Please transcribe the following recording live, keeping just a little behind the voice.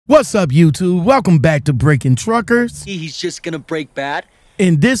What's up, YouTube? Welcome back to Breaking Truckers. He's just gonna break bad.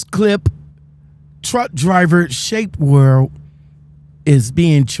 In this clip, truck driver Shape World is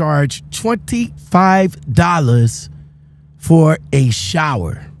being charged $25 for a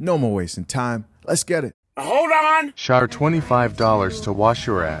shower. No more wasting time. Let's get it. Hold on. Shower $25 to wash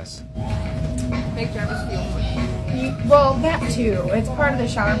your ass. Make drivers feel more. Well, that too. It's part of the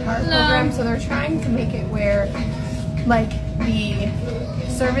shower power program, so they're trying to make it where, like, the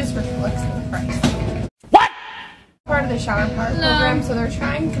service reflects the price. What? Part of the shower power program, so they're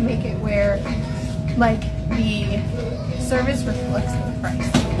trying to make it where, like, the service reflects the price.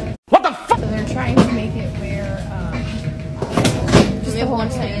 What the fuck? So they're trying to make it where, just the whole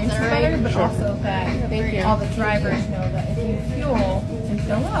experience is better, but also that all the drivers know that if you fuel and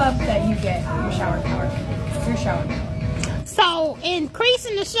fill up, that you get your shower power. Your shower power. So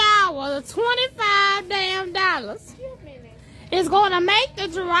increasing the shower to $25 is going to make the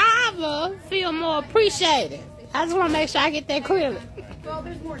driver feel more appreciated. I just want to make sure I get that clearly. Well,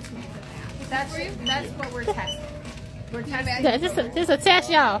 there's more to it than that. That's what we're testing. We're testing. This a test,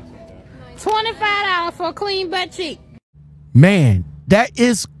 y'all. $25 for a clean butt cheek. Man, that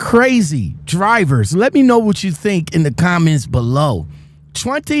is crazy. Drivers, let me know what you think in the comments below.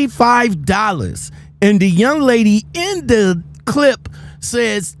 $25. And the young lady in the clip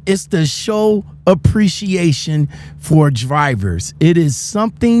says it's to show appreciation for drivers. It is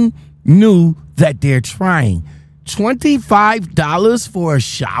something new that they're trying. $25 for a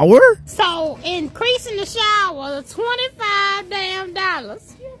shower? So increasing the shower to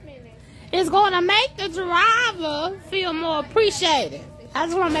 $25 is going to make the driver feel more appreciated. I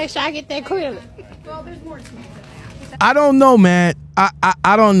just want to make sure I get that clearly. Well, there's more to it. I don't know, man.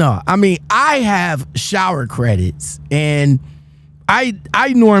 I don't know. I mean, I have shower credits, and I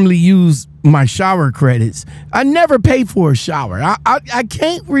normally use my shower credits. I never pay for a shower. I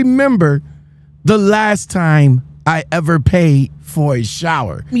can't remember the last time I ever paid for a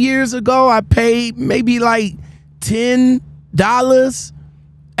shower. Years ago, I paid maybe like $10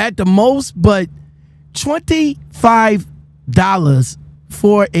 at the most, but $25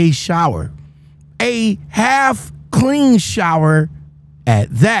 for a shower. A half clean shower at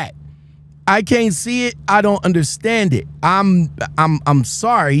that. I can't see it. I don't understand it. I'm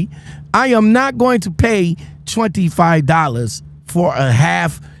sorry. I am not going to pay $25 for a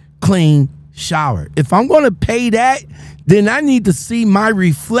half clean shower. If I'm going to pay that, then I need to see my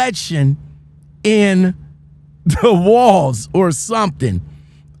reflection in the walls or something.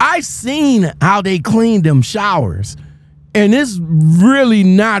 I've seen how they clean them showers, and it's really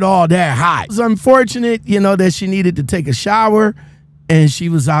not all that hot. It's unfortunate, you know, that she needed to take a shower and she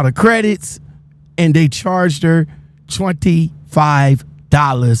was out of credits, and they charged her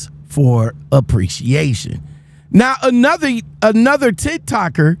 $25 for appreciation. Now, another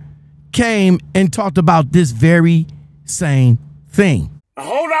TikToker came and talked about this very same thing.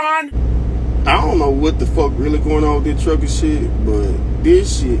 Hold on. I don't know what the fuck really going on with this trucker shit, but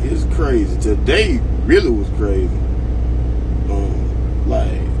this shit is crazy. Today really was crazy.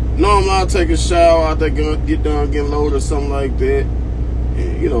 Like, normally I'll take a shower, I'll get done getting loaded or something like that,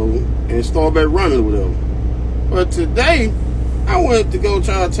 and, you know, and start back running or whatever. But today, I went to go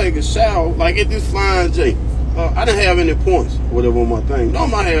try to take a shower, like at this Flying J. I didn't have any points, whatever on my thing.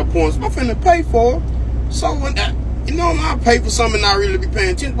 Normally I have points, I'm finna pay for it. So when that, you know, I pay for something I really be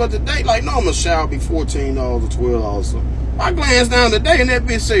paying attention, but today, like, normal shower be $14 or $12 so I glanced down today and that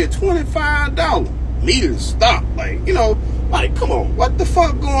bitch said $25. Needed to stop, like, you know, like, come on, what the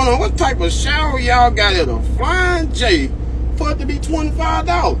fuck going on? What type of shower y'all got at a Flying J for it to be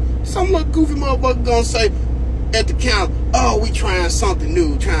 $25? Some little goofy motherfucker gonna say at the counter, oh, we trying something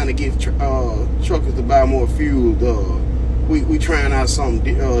new, trying to get truckers to buy more fuel. We trying out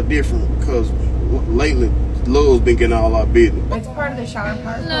something different because lately L.O.M's been getting all our business. It's part of the shower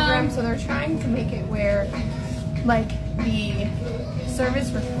power program, so they're trying to make it where, like, the service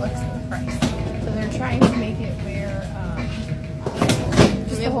reflects the price. So they're trying to make it where,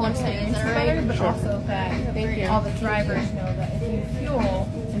 just the whole experience is better, but also that all the drivers know that if you fuel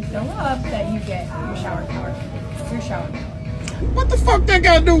and fill up, that you get your shower power. Your shower power. What the fuck that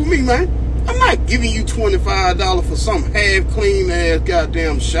got to do with me, man? I'm not giving you $25 for some half-clean ass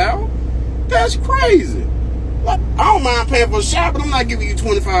goddamn shower. That's crazy. Like, I don't mind paying for a shower, but I'm not giving you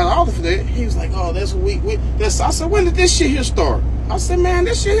 $25 for that. He was like, oh, that's a week. I said, when did this shit here start? I said, man,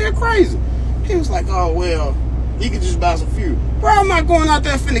 this shit here crazy. He was like, oh, well, you can just buy some fuel. Bro, I'm not going out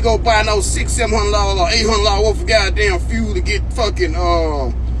there finna go buy no $600, $700 or $800 worth of goddamn fuel to get fucking,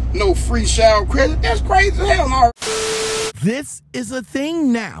 no free shower credit. That's crazy as hell, no. This is a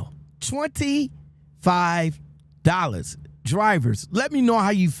thing now. $25. drivers, let me know how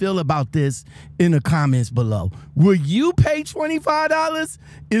you feel about this in the comments below. Will you pay $25?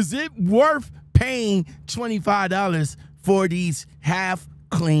 Is it worth paying $25 for these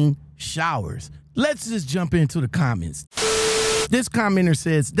half-clean showers? Let's just jump into the comments. This commenter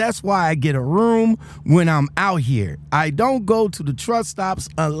says, that's why I get a room when I'm out here. I don't go to the truck stops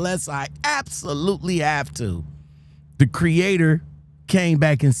unless I absolutely have to. The creator came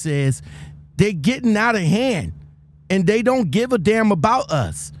back and says, they're getting out of hand and they don't give a damn about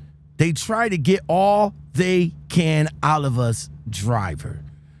us. They try to get all they can out of us, driver.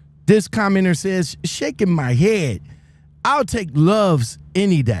 This commenter says, shaking my head, I'll take Loves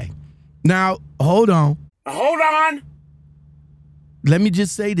any day. Now, hold on. Hold on. Let me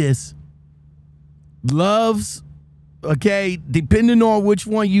just say this. Loves, okay, depending on which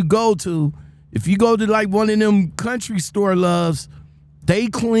one you go to, if you go to like one of them country store Loves, they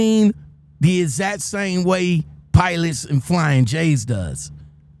clean the exact same way Pilots and Flying J's does.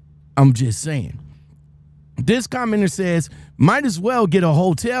 I'm just saying. This commenter says, might as well get a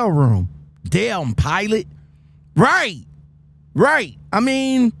hotel room. Damn, Pilot. Right. I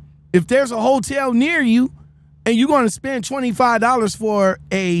mean, if there's a hotel near you and you're going to spend $25 for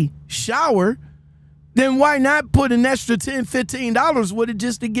a shower, then why not put an extra $10, $15 with it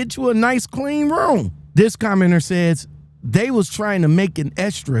just to get you a nice clean room? This commenter says they was trying to make an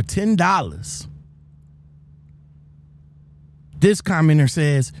extra $10. This commenter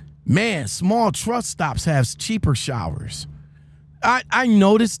says, man, small truck stops have cheaper showers. I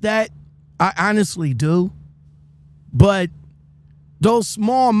noticed that. I honestly do. But those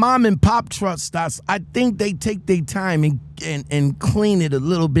small mom and pop truck stops, I think they take their time and clean it a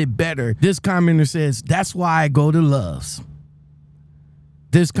little bit better. This commenter says, that's why I go to Loves.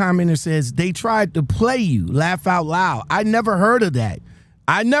 This commenter says, they tried to play you, laugh out loud. I never heard of that.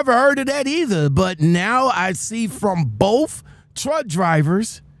 I never heard of that either, but now I see from both truck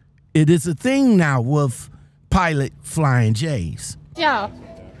drivers, it is a thing now with Pilot Flying J's. Yo,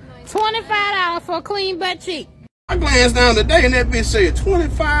 $25 for a clean butt cheek. I glanced down today and that bitch said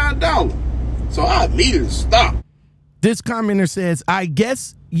 $25. So I immediately stopped. This commenter says, I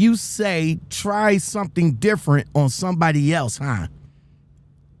guess you say try something different on somebody else, huh?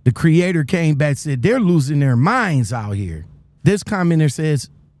 The creator came back and said, they're losing their minds out here. This commenter says,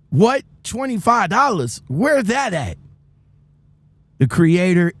 what? $25? Where's that at? The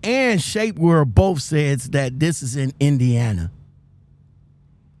creator and Shapewear both says that this is in Indiana.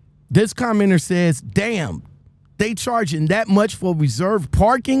 This commenter says, damn, they charging that much for reserved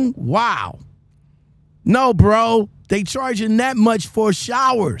parking? Wow. No, bro, they charging that much for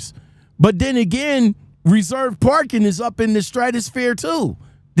showers. But then again, reserved parking is up in the stratosphere too,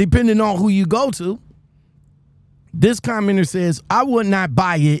 depending on who you go to. This commenter says, I would not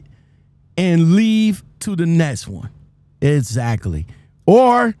buy it and leave to the next one. Exactly.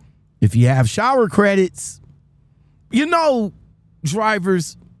 Or if you have shower credits, you know,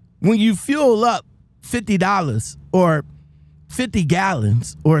 drivers, when you fuel up $50 or 50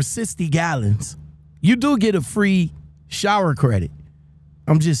 gallons or 60 gallons, you do get a free shower credit.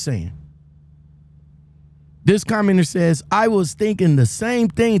 I'm just saying. This commenter says, I was thinking the same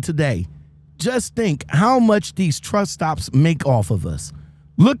thing today. Just think how much these truck stops make off of us.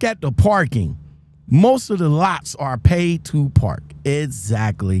 Look at the parking. Most of the lots are paid to park.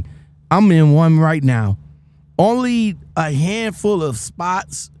 Exactly. I'm in one right now. Only a handful of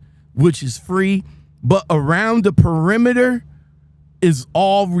spots, which is free, but around the perimeter is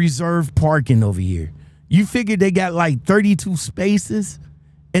all reserved parking over here. You figure they got like 32 spaces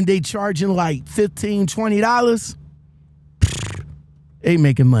and they charging like $15, $20. They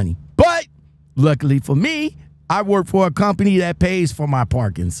making money. But luckily for me, I work for a company that pays for my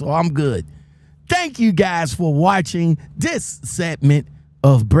parking, so I'm good. Thank you guys for watching this segment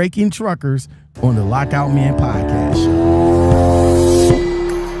of Breaking Truckers on the Lockoutmen podcast show.